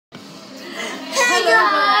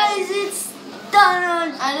guys, it's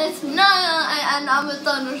Thunder. And it's and I'm with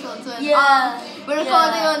Thunder Shots. Yeah. We're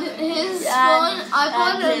recording on his phone,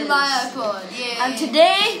 iPod, and my iPod. Yeah. And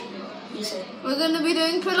today, we're gonna be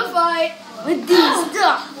doing pillow fight with this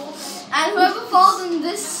stuff. And whoever falls in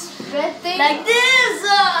this red thing, like this,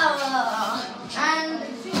 and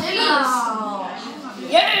they lose.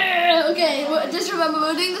 Yeah. Okay. Just remember,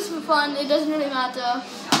 we're doing this for fun. It doesn't really matter.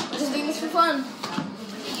 We're just doing this for fun.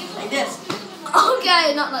 Like this.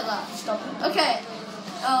 Okay, not like that. Stop it. Okay.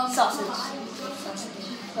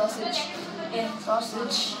 Sausage. Yeah,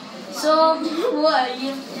 sausage. So what?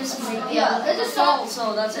 You just make the let's just start.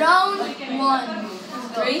 So that's round 1.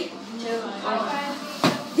 3, 2,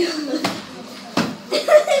 1.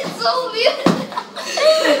 It's so weird.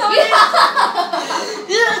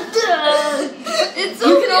 It's so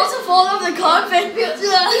you weird. can also fall off the carpet. We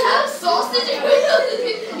have sausage in it.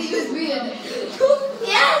 It was weird.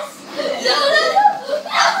 Yes. No.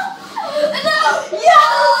 Yeah.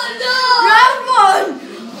 Round 1.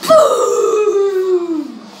 Boom.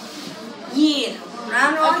 Yeah.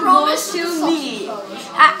 Round 1 goes to me.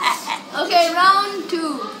 Okay, round 2.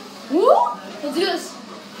 Woo? Let's do this.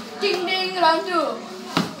 Ding ding, round 2.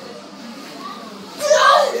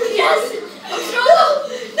 Yes.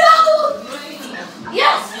 No.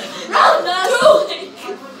 Yes. Round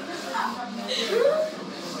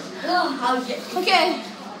 2. Okay.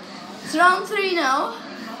 It's round 3 now.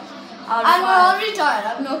 And we're already tired. I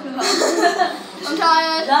have no clue how. I'm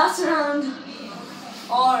tired. Last round.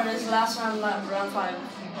 Or is last round round 5?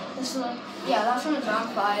 This one. Yeah, last one is round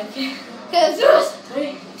 5. Okay, let's do this.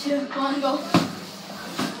 3, 2, 1, go.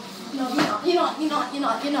 No, you're not.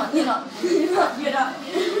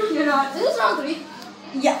 This is round 3.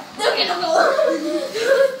 Yeah. Okay, no, go.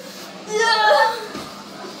 Yeah.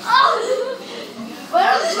 Oh. Where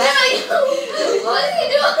are you? What are you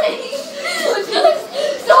doing?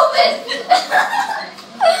 Stop it!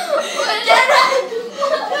 Get it!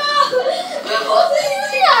 No! We're both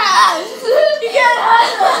using our hands! You get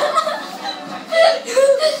it!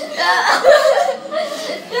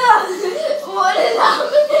 What is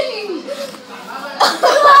happening?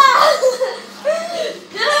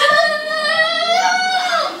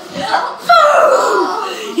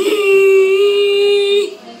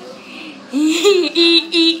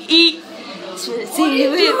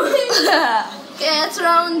 Okay, that's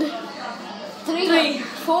round 3.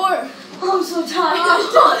 4. I'm so tired.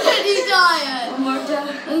 I'm already tired. One more time.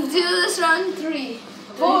 Let's do this round 3.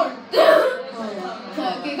 4.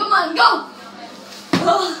 Okay, come on, go.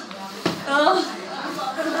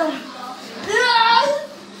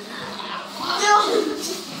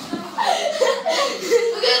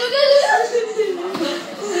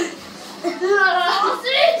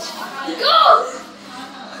 Sausage, go.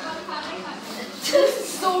 This is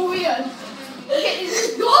so weird. Okay,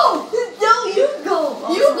 go. No, you go.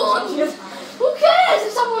 You go. Who cares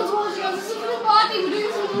if someone's watching us? This is a party. We're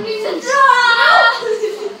doing some reasons.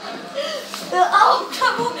 Oh,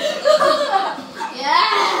 come on.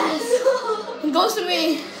 Yes. It goes to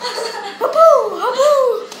me.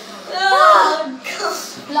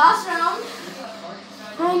 Last round.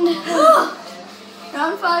 And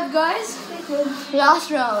round 5, guys.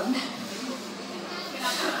 Last round.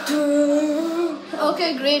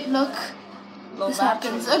 Okay, great. Look. This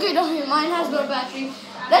happens. Okay, don't worry. Mine has no battery.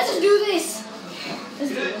 Let's just do this. Let's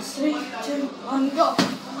do this. 3, 2, 1, go.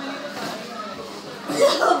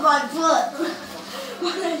 My foot.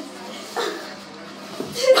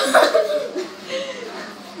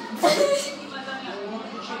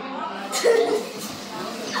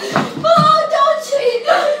 Oh, don't cheat!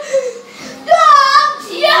 Stop!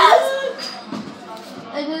 Yes!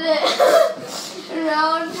 I did it.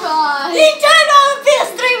 Round 5. He turned on the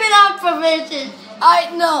PS3 without permission. I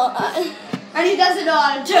know. And he doesn't know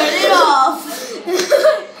how to turn it off.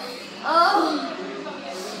 Oh.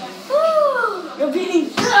 You're beating.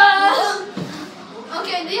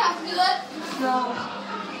 Okay, do you have to do that? No.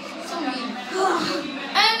 So mean.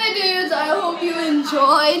 Anyway, dudes, I hope you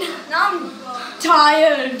enjoyed. Now I'm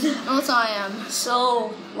tired. Also, I am.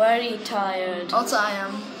 So very tired. Also, I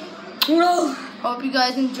am. No. Hope you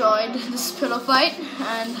guys enjoyed this pillow fight.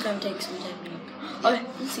 And Gonna take some technique. okay,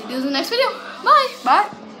 see you in the next video. Bye. Bye.